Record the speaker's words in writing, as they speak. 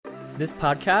This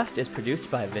podcast is produced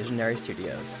by Visionary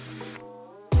Studios.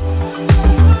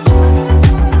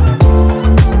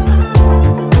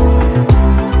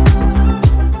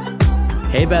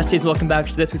 Hey besties, welcome back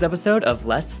to this week's episode of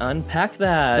Let's Unpack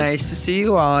That. Nice to see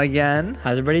you all again.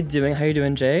 How's everybody doing? How you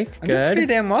doing, Jake? I'm doing pretty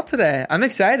damn well today. I'm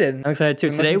excited. I'm excited too.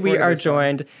 Today we are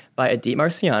joined by Adit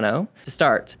Marciano. To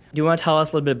start, do you want to tell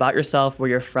us a little bit about yourself, where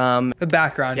you're from? The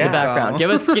background. The background.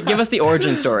 Give us the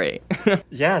origin story.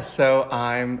 Yeah, so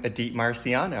I'm Adit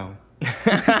Marciano.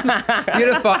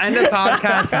 Beautiful. End of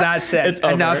podcast. That's it. It's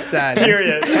over. Enough said.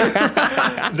 Period.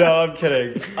 No, I'm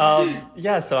kidding.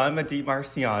 So I'm Adit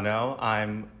Marciano.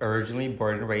 I'm originally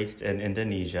born and raised in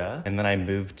Indonesia, and then I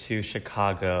moved to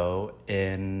Chicago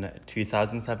in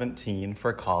 2017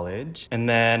 for college. And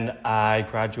then I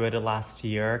graduated last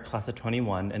year, class of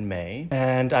 21 in May.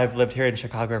 And I've lived here in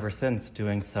Chicago ever since,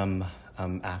 doing some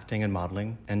acting and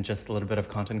modeling and just a little bit of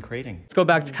content creating. Let's go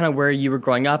back to kind of where you were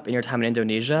growing up in your time in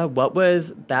Indonesia. What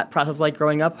was that process like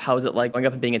growing up? How was it like growing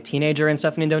up and being a teenager and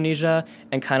stuff in Indonesia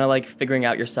and kind of like figuring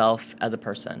out yourself as a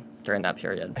person during that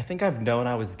period? I think I've known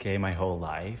I was gay my whole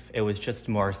life. It was just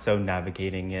more so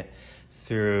navigating it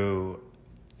through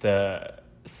the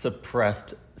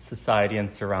suppressed society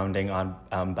and surrounding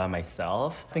by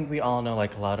myself. I think we all know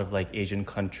like a lot of like Asian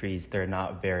countries, they're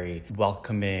not very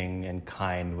welcoming and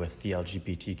kind with the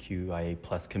LGBTQIA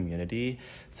plus community.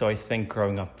 So I think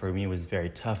growing up for me was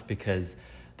very tough because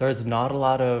there's not a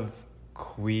lot of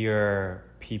queer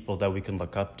people that we can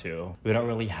look up to. We don't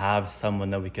really have someone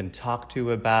that we can talk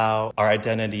to about our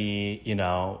identity. You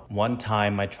know, one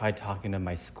time I tried talking to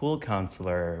my school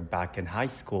counselor back in high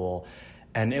school,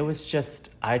 and it was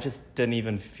I just didn't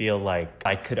even feel like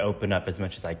I could open up as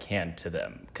much as I can to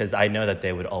them. Because I know that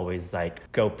they would always like,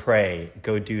 go pray,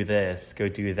 go do this, go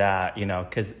do that, you know.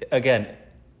 Because again,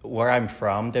 where I'm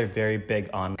from, they're very big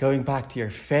on going back to your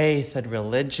faith and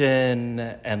religion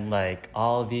and like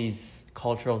all these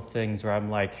cultural things where I'm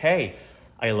like, hey,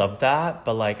 I love that,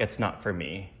 but like it's not for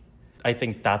me. I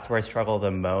think that's where I struggle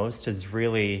the most, is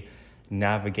really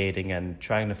navigating and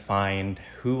trying to find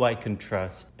who I can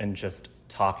trust and just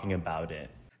talking about it.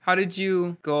 How did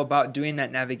you go about doing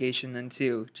that navigation then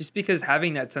too? Just because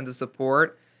having that sense of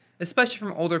support, especially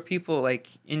from older people, like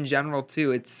in general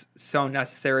too, it's so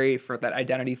necessary for that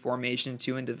identity formation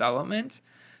too and development.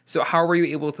 So how were you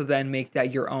able to then make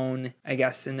that your own, I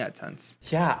guess, in that sense?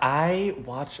 Yeah, I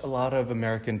watch a lot of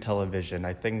American television.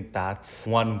 I think that's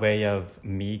one way of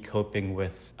me coping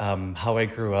with how I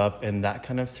grew up in that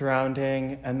kind of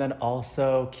surrounding. And then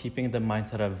also keeping the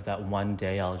mindset of that one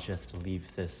day I'll just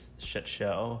leave this shit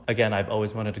show. Again, I've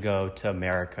always wanted to go to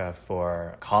America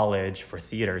for college, for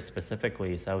theater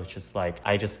specifically. So I was just like,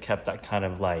 I just kept that kind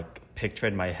of like picture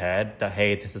in my head that,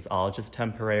 hey, this is all just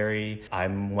temporary.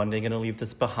 I'm one day going to leave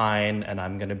this behind and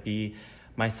I'm going to be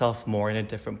myself more in a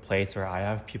different place where I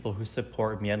have people who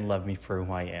support me and love me for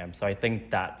who I am. So I think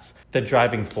that's the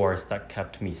driving force that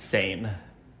kept me sane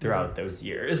throughout those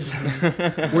years.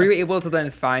 Were you able to then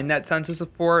find that sense of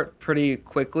support pretty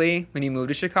quickly when you moved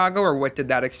to Chicago, or what did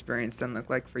that experience then look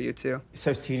like for you too?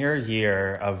 So senior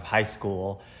year of high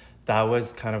school, that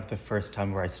was kind of the first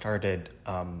time where I started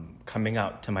coming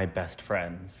out to my best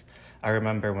friends. I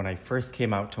remember when I first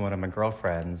came out to one of my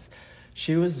girlfriends,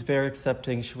 she was very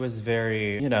accepting. She was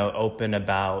very, open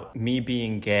about me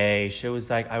being gay. She was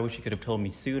like, I wish you could have told me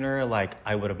sooner. Like,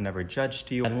 I would have never judged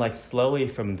you. And like slowly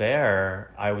from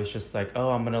there, I was just like,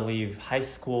 oh, I'm going to leave high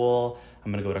school.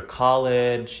 I'm going to go to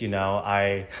college.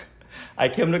 I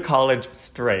came to college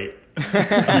straight.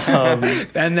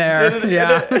 Been there.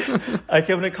 Yeah. I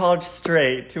came to college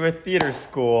straight to a theater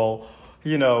school,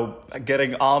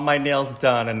 getting all my nails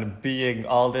done and being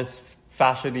all this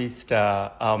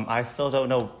fashionista. I still don't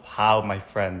know how my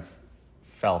friends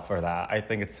fell for that. I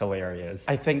think it's hilarious.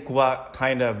 I think what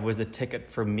kind of was a ticket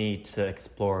for me to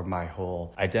explore my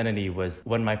whole identity was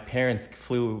when my parents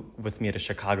flew with me to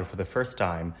Chicago for the first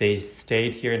time. They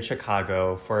stayed here in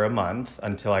Chicago for a month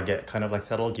until I get kind of like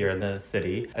settled here in the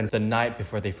city. And the night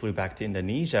before they flew back to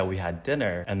Indonesia, we had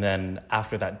dinner. And then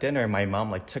after that dinner, my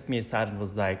mom like took me aside and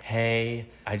was like, hey,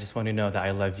 I just want to know that I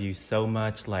love you so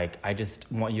much. Like, I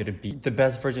just want you to be the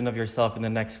best version of yourself in the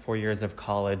next 4 years of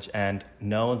college, and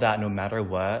know that no matter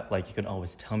what, like, you can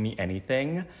always tell me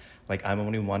anything. Like, I'm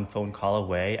only one phone call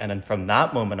away. And then from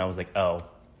that moment, I was like, oh,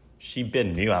 she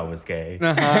been knew I was gay. So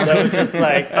I was just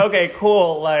like, okay,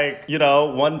 cool. Like,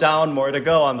 one down, more to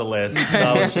go on the list. So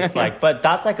I was just like, but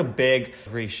that's like a big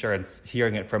reassurance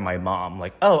hearing it from my mom.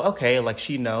 Like, oh, okay. Like,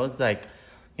 she knows like,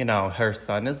 her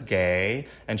son is gay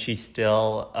and she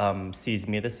still sees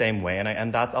me the same way.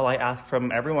 And that's all I ask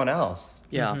from everyone else.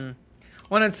 Yeah. Mm-hmm.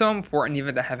 Well, it's so important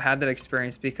even to have had that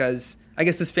experience because, I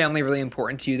guess was family really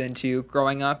important to you then too,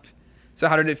 growing up? So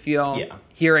how did it feel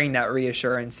hearing that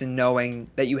reassurance and knowing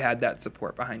that you had that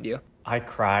support behind you? I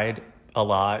cried a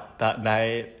lot that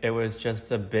night. It was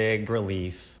just a big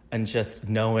relief. And just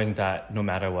knowing that no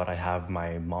matter what, I have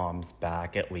my mom's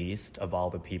back, at least, of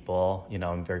all the people. You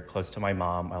know, I'm very close to my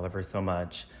mom. I love her so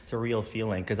much. It's a real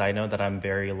feeling because I know that I'm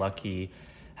very lucky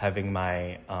having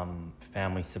my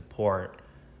family support,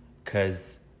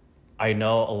 because I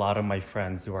know a lot of my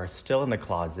friends who are still in the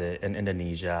closet in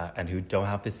Indonesia and who don't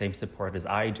have the same support as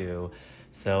I do.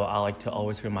 So I like to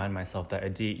always remind myself that,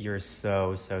 Adit, you're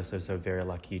so very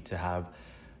lucky to have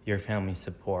your family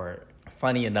support.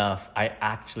 Funny enough, I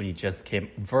actually just came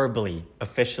verbally,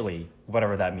 officially,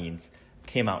 whatever that means,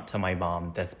 came out to my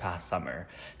mom this past summer.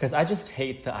 Because I just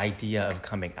hate the idea of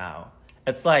coming out.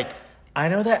 It's like, I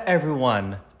know that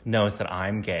everyone knows that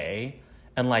I'm gay.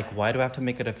 And like, why do I have to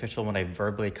make it official when I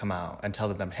verbally come out and tell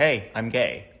them, hey, I'm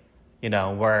gay? You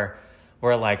know, where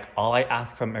like, all I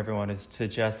ask from everyone is to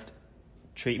just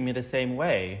treat me the same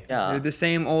way. You're the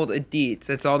same old Adit.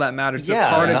 That's all that matters. The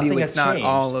part of you, it's not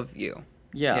all of you.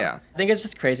 Yeah. I think it's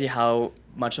just crazy how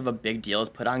much of a big deal is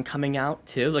put on coming out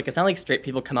too. Like, it's not like straight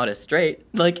people come out as straight.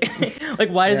 Like, like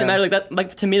why does it matter? Like, that,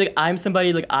 like, to me, like, I'm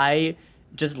somebody, like, I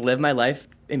just live my life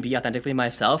and be authentically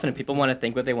myself. And if people want to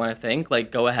think what they want to think,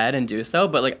 like, go ahead and do so.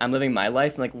 But like, I'm living my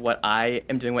life and like what I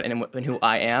am doing, and who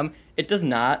I am. It does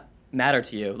not matter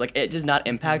to you. Like, it does not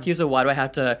impact you. So why do I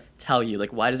have to tell you?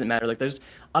 Like, why does it matter? Like, there's a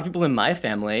lot of people in my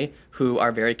family who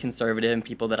are very conservative and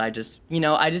people that I just, you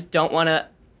know, I just don't want to.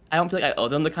 I don't feel like I owe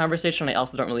them the conversation. I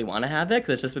also don't really want to have it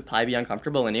because it just would probably be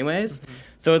uncomfortable anyways.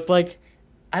 So it's like,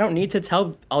 I don't need to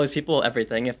tell all these people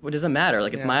everything. If it doesn't matter.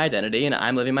 Like, it's my identity and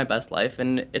I'm living my best life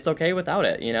and it's okay without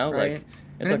it, you know? Right. Like,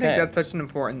 it's okay. I think that's such an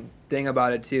important thing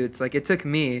about it too. It's like, it took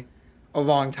me a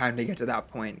long time to get to that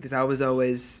point because I was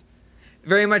always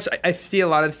very much, I see a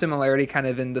lot of similarity kind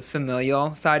of in the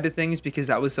familial side of things because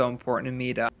that was so important to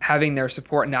me, to having their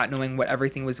support, not knowing what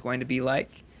everything was going to be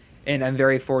like. And I'm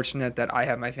very fortunate that I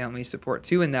have my family's support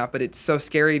too in that. But it's so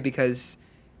scary because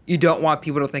you don't want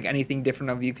people to think anything different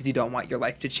of you because you don't want your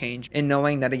life to change. And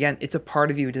knowing that, again, it's a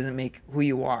part of you. It doesn't make who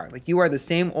you are. Like, you are the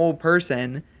same old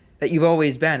person that you've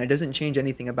always been. It doesn't change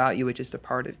anything about you. It's just a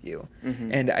part of you.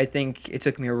 And I think it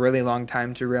took me a really long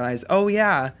time to realize, oh,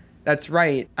 yeah, that's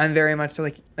right. I'm very much so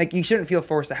like you shouldn't feel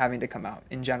forced to having to come out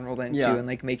in general then too, and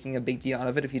like making a big deal out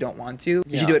of it if you don't want to.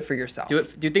 You should do it for yourself.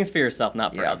 Do things for yourself,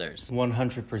 not for others.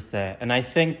 100%. And I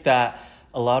think that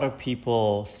a lot of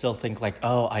people still think like,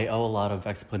 oh, I owe a lot of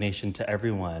explanation to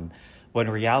everyone. When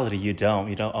in reality, you don't.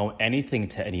 You don't owe anything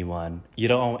to anyone. You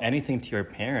don't owe anything to your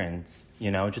parents.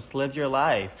 You know, just live your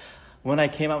life. When I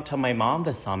came out to my mom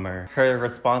this summer, her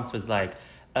response was like,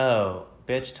 oh,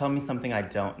 bitch, tell me something I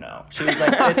don't know. She was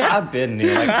like, bitch, I've been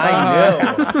new. Like, I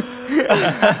knew.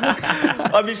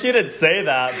 I mean, she didn't say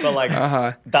that, but like,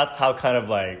 that's how kind of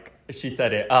like she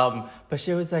said it. But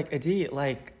she was like, Adit,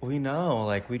 like, we know,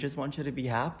 like, we just want you to be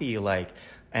happy. Like,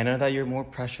 I know that you're more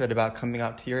pressured about coming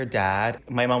out to your dad.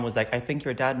 My mom was like, I think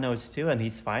your dad knows too, and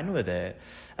he's fine with it.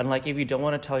 And like, if you don't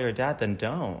want to tell your dad, then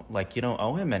don't. Like, you don't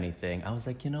owe him anything. I was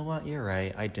like, you know what? You're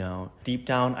right. I don't. Deep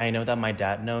down, I know that my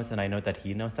dad knows, and I know that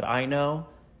he knows that I know.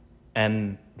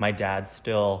 And my dad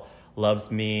still loves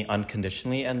me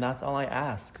unconditionally, and that's all I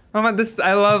ask.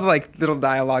 I love like little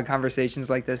dialogue conversations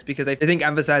like this because I think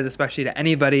emphasize, especially to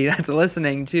anybody that's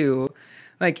listening too,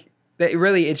 like that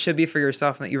really it should be for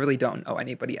yourself and that you really don't owe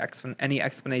anybody any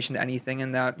explanation to anything,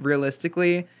 and that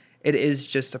realistically it is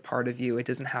just a part of you. It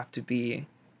doesn't have to be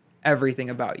everything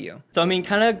about you. So, I mean,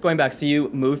 kind of going back, so you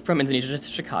moved from Indonesia to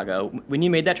Chicago. When you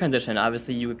made that transition,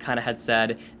 obviously you kind of had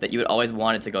said that you had always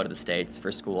wanted to go to the States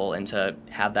for school and to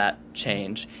have that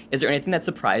change. Is there anything that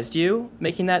surprised you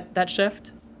making that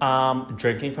shift?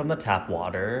 Drinking from the tap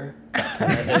water, that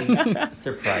kind of is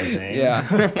surprising. Yeah.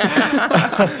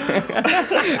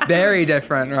 Very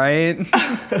different, right?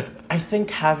 I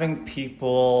think having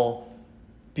people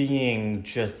being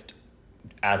just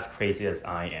as crazy as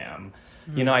I am,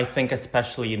 you know, I think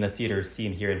especially in the theater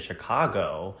scene here in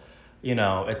Chicago, you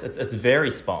know, it's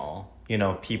very small. You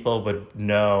know, people would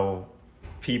know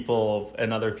people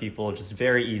and other people just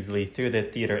very easily through the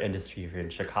theater industry here in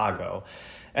Chicago.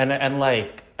 And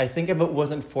like, I think if it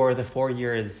wasn't for the 4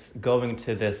 years going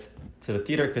to the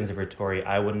theater conservatory,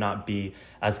 I would not be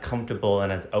as comfortable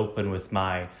and as open with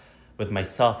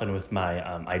myself and with my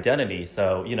identity.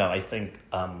 So, you know, I think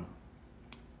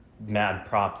mad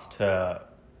props to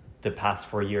the past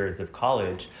 4 years of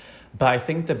college. But I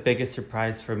think the biggest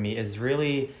surprise for me is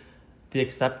really the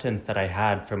acceptance that I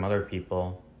had from other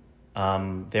people.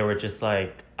 They were just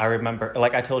like, I remember,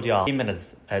 like I told y'all, even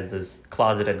as this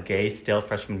closeted gay still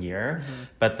freshman year,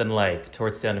 but then like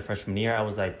towards the end of freshman year, I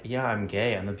was like, yeah, I'm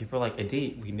gay. And then people were like,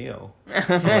 Adit, we knew. Like,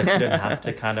 you didn't have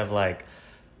to kind of like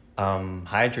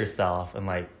hide yourself, and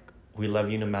like, we love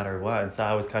you no matter what. And so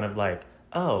I was kind of like,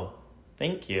 oh,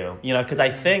 thank you. You know, because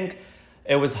I think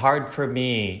it was hard for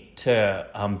me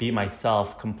to be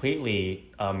myself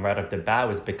completely right off the bat,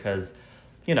 was because,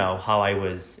 you know, how I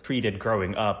was treated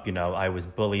growing up. You know, I was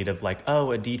bullied of like,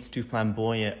 oh, Adit's too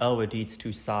flamboyant. Oh, Adit's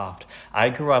too soft. I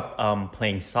grew up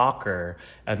playing soccer,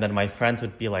 and then my friends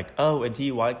would be like, oh,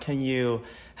 Adit, why can you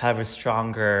have a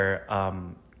stronger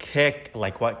kick?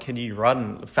 Like, what can you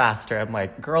run faster? I'm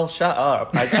like, girl, shut up.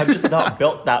 I'm just not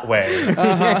built that way.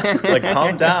 Like,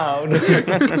 calm down.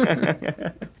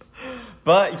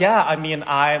 But yeah, I mean,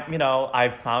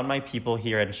 I found my people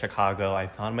here in Chicago. I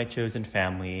found my chosen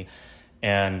family,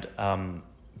 and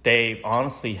they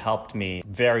honestly helped me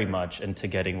very much into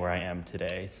getting where I am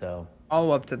today. So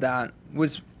Follow up to that,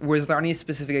 was there any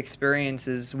specific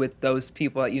experiences with those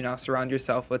people that you now surround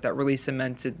yourself with that really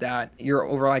cemented that your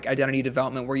over like identity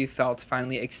development, where you felt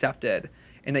finally accepted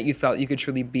and that you felt you could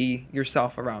truly be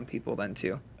yourself around people then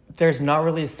too? there's not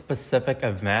really a specific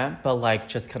event, but like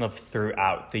just kind of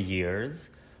throughout the years.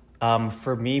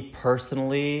 For me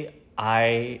personally,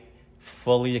 I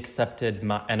fully accepted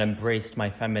and embraced my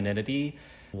femininity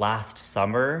last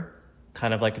summer,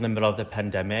 kind of like in the middle of the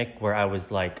pandemic, where I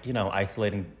was like,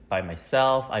 isolating by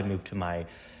myself. I moved to my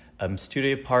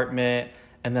studio apartment,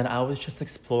 and then I was just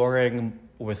exploring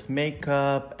with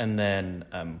makeup and then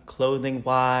clothing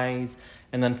wise.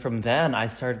 And then from then I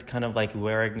started kind of like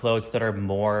wearing clothes that are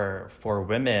more for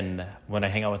women when I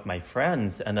hang out with my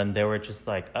friends. And then they were just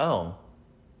like, oh,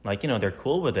 like, they're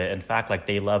cool with it. In fact, like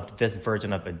they loved this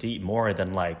version of Adit more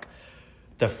than like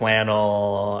the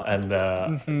flannel and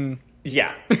the,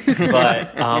 yeah.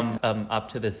 But up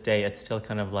to this day, it's still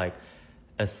kind of like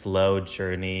a slow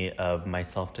journey of my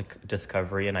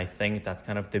self-discovery. And I think that's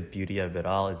kind of the beauty of it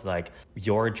all, is like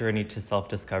your journey to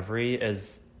self-discovery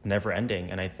is never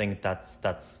ending. And I think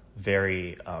that's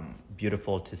very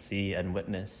beautiful to see and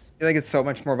witness. I feel like it's so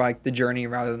much more about like the journey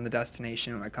rather than the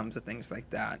destination when it comes to things like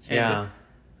that. Yeah. And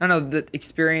I don't know, the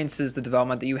experiences, the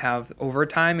development that you have over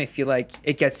time, I feel like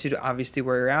it gets you to obviously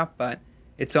where you're at, but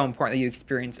it's so important that you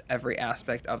experience every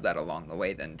aspect of that along the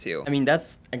way then too. I mean,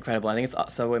 that's incredible. I think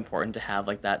it's so important to have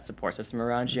like that support system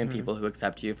around you and people who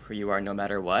accept you for who you are no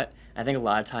matter what. I think a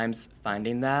lot of times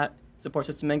finding that support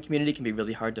system and community can be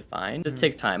really hard to find. It just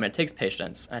takes time and it takes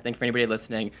patience. And I think for anybody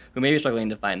listening who may be struggling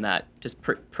to find that, just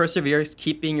persevere,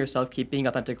 keep being yourself, keep being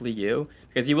authentically you,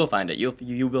 because you will find it.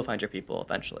 You will find your people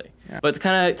eventually. Yeah. But to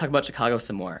kind of talk about Chicago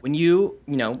some more, when you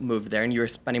moved there and you were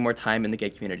spending more time in the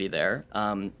gay community there,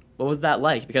 what was that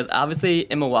like? Because obviously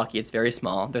in Milwaukee, it's very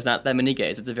small. There's not that many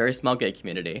gays. It's a very small gay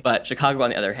community. But Chicago,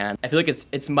 on the other hand, I feel like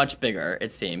it's much bigger,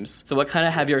 it seems. So what kind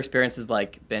of have your experiences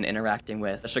like been interacting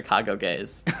with the Chicago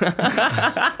gays?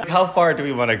 How far do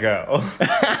we want to go?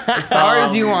 As far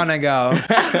as you want to go.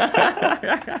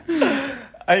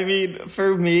 I mean,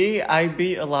 for me, I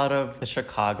meet a lot of the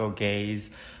Chicago gays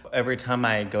every time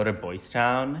I go to Boys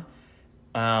Town,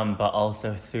 but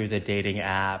also through the dating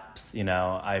apps.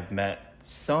 I've met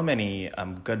so many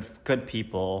good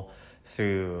people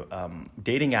through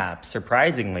dating apps.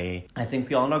 Surprisingly, I think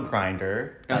we all know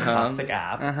Grindr, a toxic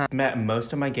app. Met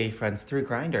most of my gay friends through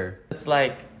Grindr. It's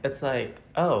like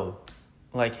oh,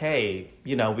 like hey,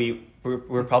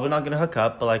 we're probably not gonna hook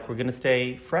up, but like we're gonna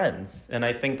stay friends, and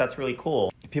I think that's really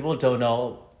cool. People don't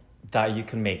know that you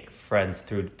can make friends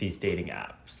through these dating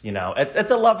apps.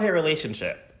 It's a love-hate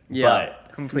relationship. Yeah,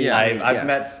 but completely.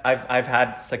 I've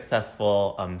had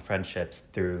successful friendships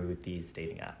through these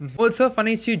dating apps. Well, it's so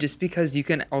funny too, just because you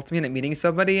can ultimately end up meeting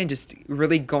somebody and just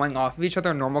really going off of each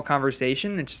other, normal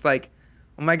conversation. It's just like,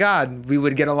 oh my God, we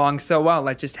would get along so well.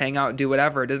 Let's just hang out, do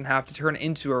whatever. It doesn't have to turn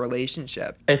into a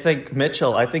relationship. I think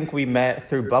Mitchell, we met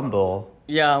through Bumble.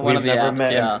 Yeah, one of the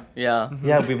apps. Yeah.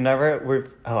 Yeah,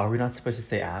 are we not supposed to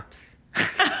say apps?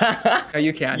 No,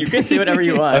 you can. You can say whatever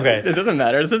you want. Okay. It doesn't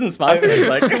matter. This isn't sponsored.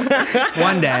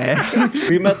 One day.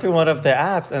 We met through one of the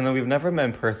apps, and then we've never met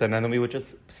in person, and then we would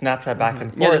just Snapchat back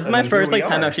and forth. Yeah, this is my first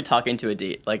time actually talking to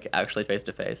Adit, actually face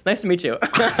to face. Nice to meet you.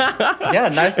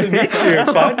 Yeah, nice to meet you.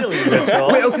 Finally, Mitchell.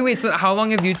 Wait. So how long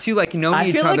have you two known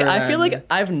each other? I feel like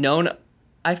I've known.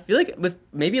 I feel like with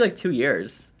maybe 2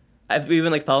 years, we've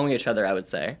been following each other. I would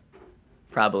say.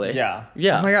 Probably. Yeah.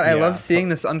 Oh my God, I love seeing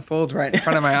this unfold right in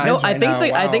front of my eyes.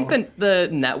 I think the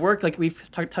network,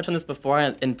 we've touched on this before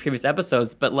in previous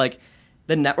episodes, but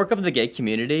the network of the gay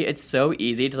community, it's so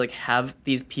easy to like have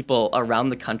these people around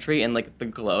the country and like the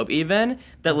globe even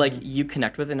that like you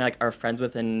connect with and like are friends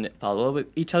with and follow with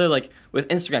each other, like with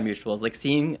Instagram mutuals, like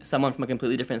seeing someone from a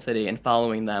completely different city and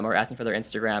following them or asking for their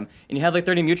Instagram, and you have like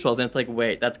 30 mutuals, and it's like,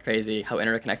 wait, that's crazy how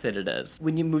interconnected it is.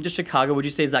 When you moved to Chicago, would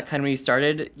you say is that kind of when you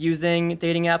started using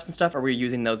dating apps and stuff, or were you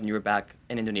using those when you were back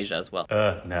in Indonesia as well?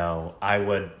 No, I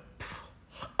would.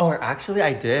 Or actually,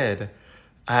 I did.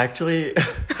 I actually,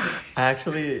 I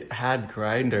actually had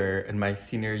Grindr in my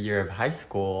senior year of high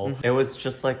school. It was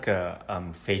just like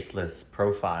a faceless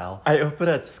profile. I opened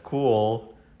at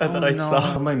school, and then I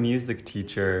saw my music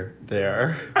teacher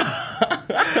there.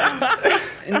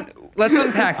 And let's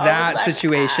unpack that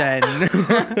situation.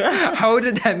 How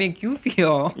did that make you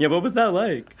feel? Yeah, what was that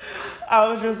like? I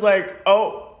was just like,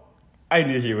 oh. I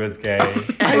knew he was gay.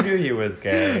 I knew he was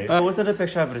gay. It wasn't a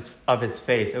picture of his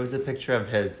face. It was a picture of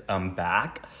his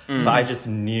back. But I just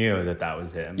knew that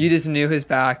was him. You just knew his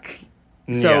back.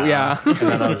 So, yeah. And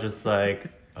then I was just like,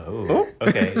 oh,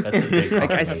 okay. That's a big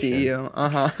like, I see you.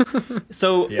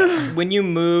 So when you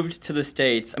moved to the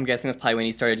States, I'm guessing that's probably when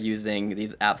you started using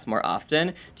these apps more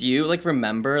often. Do you like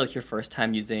remember like your first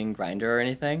time using Grindr or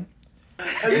anything?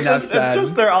 Enough said. It's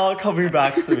just they're all coming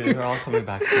back to me. They're all coming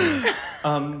back to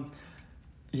me.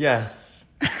 Yes.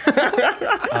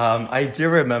 I do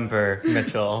remember,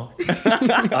 Mitchell.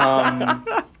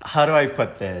 How do I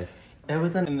put this? It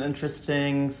was an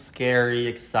interesting, scary,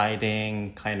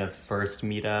 exciting kind of first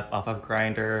meetup off of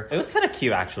Grindr. It was kind of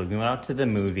cute, actually. We went out to the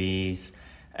movies,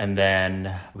 and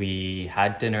then we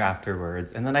had dinner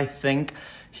afterwards. And then I think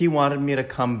he wanted me to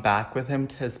come back with him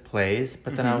to his place,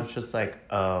 but then I was just like,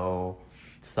 oh,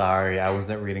 sorry, I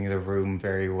wasn't reading the room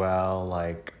very well,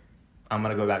 like... I'm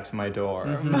gonna go back to my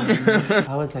dorm.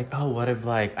 I was like, oh, what if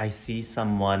like I see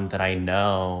someone that I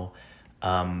know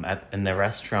in the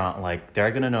restaurant, like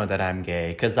they're gonna know that I'm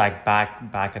gay. Cause like back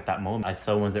at that moment, I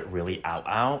still wasn't really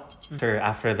out.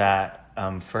 After that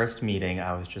first meeting,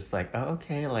 I was just like, oh,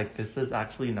 okay, like this is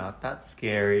actually not that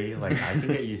scary. Like I can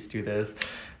get used to this.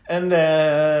 And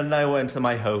then I went to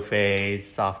my hoe phase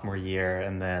sophomore year,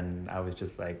 and then I was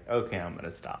just like, okay, I'm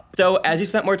gonna stop. So as you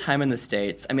spent more time in the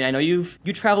States, I mean, I know you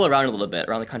travel around a little bit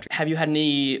around the country. Have you had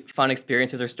any fun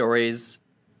experiences or stories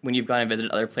when you've gone and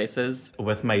visited other places?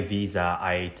 With my visa,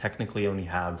 I technically only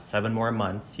have 7 more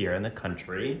months here in the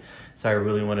country, so I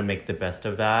really want to make the best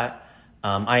of that.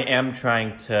 I am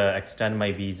trying to extend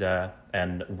my visa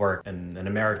and work in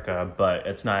America, but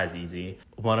it's not as easy.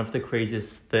 One of the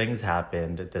craziest things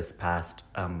happened this past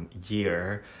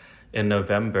year in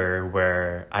November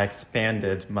where I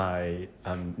expanded my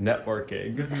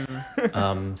networking.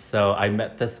 So I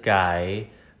met this guy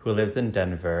who lives in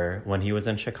Denver when he was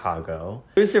in Chicago.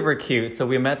 He was super cute. So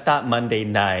we met that Monday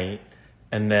night.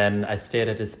 And then I stayed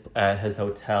at his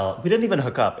hotel. We didn't even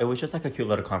hook up. It was just like a cute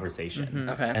little conversation.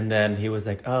 Okay. And then he was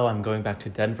like, oh, I'm going back to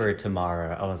Denver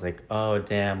tomorrow. I was like, oh,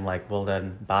 damn. Like, well,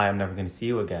 then bye. I'm never going to see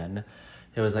you again.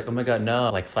 He was like, oh my God, no.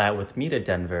 Like, fly out with me to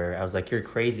Denver. I was like, you're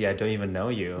crazy. I don't even know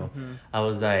you. I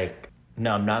was like,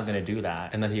 no, I'm not going to do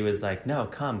that. And then he was like, no,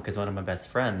 come. Because one of my best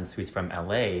friends, who's from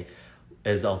LA,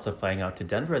 is also flying out to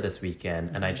Denver this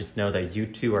weekend, and I just know that you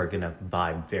two are gonna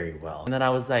vibe very well. And then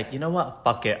I was like, you know what,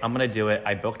 fuck it, I'm gonna do it.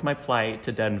 I booked my flight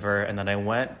to Denver, and then I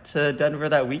went to Denver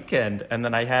that weekend, and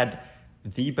then I had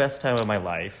the best time of my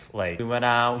life. Like, we went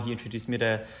out, he introduced me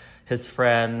to his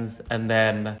friends, and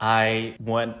then I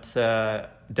went to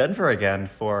Denver again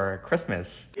for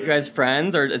Christmas. You guys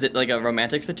friends, or is it like a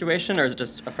romantic situation, or is it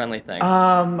just a friendly thing?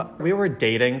 We were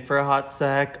dating for a hot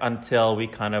sec until we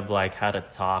kind of like had a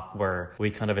talk where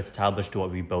we kind of established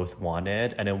what we both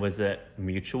wanted, and it was a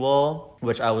mutual,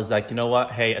 which I was like, you know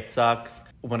what, hey, it sucks.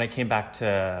 When I came back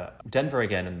to Denver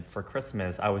again and for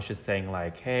Christmas, I was just saying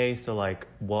like, hey, so like,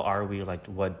 what are we, like,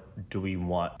 what do we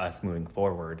want us moving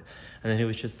forward? And then he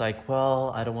was just like,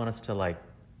 well, I don't want us to like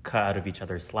cut out of each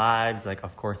other's lives. Like,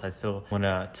 of course, I still want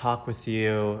to talk with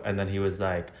you. And then he was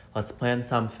like, let's plan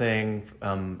something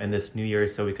in this new year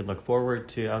so we can look forward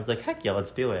to. I was like, heck yeah,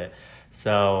 let's do it.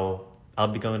 So I'll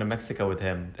be going to Mexico with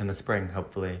him in the spring,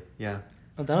 hopefully. Yeah.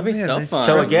 Oh, that'll be so fun.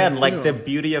 So again, like the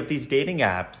beauty of these dating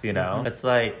apps, you know, it's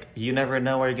like you never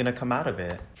know where you're going to come out of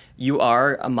it. You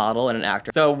are a model and an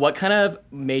actor. So what kind of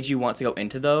made you want to go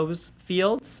into those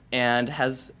fields? And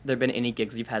has there been any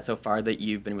gigs you've had so far that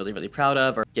you've been really, really proud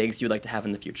of, or gigs you'd like to have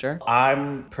in the future?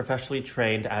 I'm professionally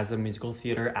trained as a musical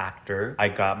theater actor. I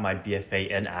got my BFA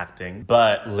in acting.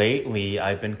 But lately,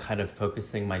 I've been kind of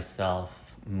focusing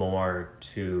myself more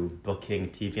to booking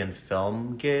TV and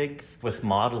film gigs with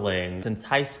modeling since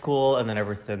high school, and then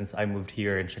ever since I moved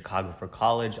here in Chicago for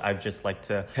college, I've just liked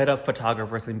to hit up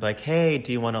photographers and be like, hey,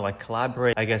 do you want to like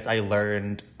collaborate? I guess I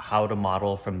learned how to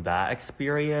model from that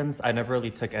experience. I never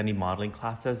really took any modeling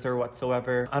classes or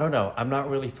whatsoever. I don't know. I'm not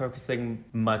really focusing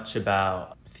much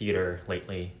about theater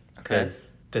lately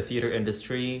because the theater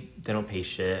industry, they don't pay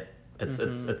shit.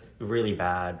 It's really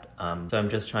bad. So I'm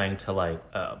just trying to like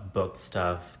book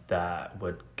stuff that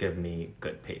would give me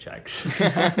good paychecks,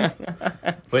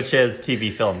 which is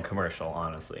TV, film, commercial,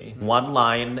 honestly. One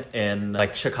line in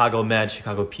like Chicago Med,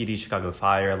 Chicago PD, Chicago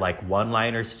Fire, like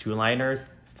one-liners, two-liners,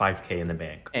 $5K in the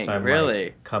bank. Dang, so I'm really?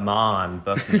 like, come on,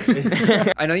 book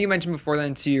me. I know you mentioned before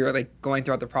then too, you're like going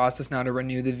throughout the process now to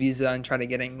renew the visa and try to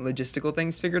getting logistical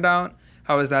things figured out.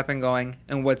 How has that been going?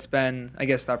 And what's been, I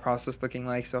guess, that process looking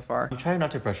like so far? I'm trying not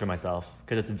to pressure myself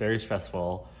because it's very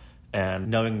stressful. And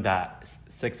knowing that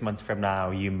 6 months from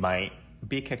now, you might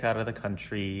be kicked out of the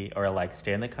country or like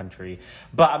stay in the country.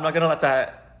 But I'm not going to let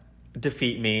that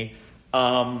defeat me.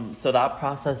 So that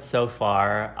process so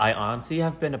far, I honestly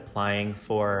have been applying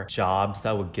for jobs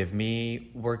that would give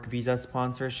me work visa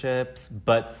sponsorships,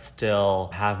 but still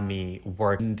have me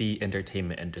work in the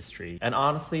entertainment industry. And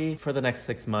honestly, for the next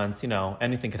 6 months, you know,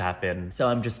 anything could happen. So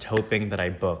I'm just hoping that I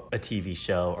book a TV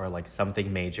show or like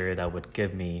something major that would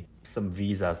give me some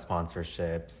visa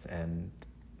sponsorships, and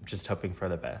just hoping for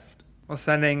the best. Well,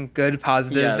 sending good,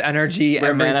 positive Yes. energy,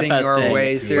 We're everything your manifesting.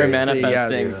 way. We're Seriously,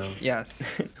 manifesting.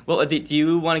 yes. Well, Adit, do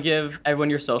you want to give everyone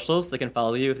your socials so they can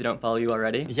follow you if they don't follow you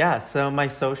already? Yeah, so my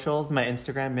socials, my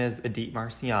Instagram is Adit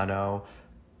Marciano.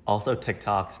 Also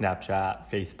TikTok, Snapchat,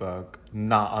 Facebook.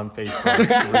 Not on Facebook,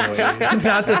 really.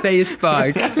 Not the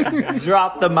Facebook.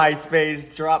 Drop the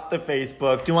MySpace, drop the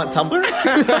Facebook. Do you want Tumblr?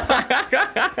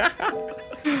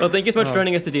 Well, thank you so much for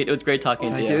joining us, Adit. It was great talking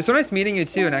to Thank you. you. It was so nice meeting you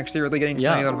too, and actually really getting to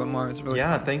know you a little bit more. It was really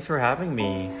Yeah, fun. thanks for having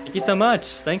me. Thank you so much.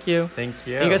 Thank you. Thank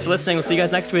you. Thank you guys for listening. We'll see you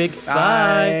guys next week.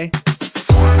 Bye.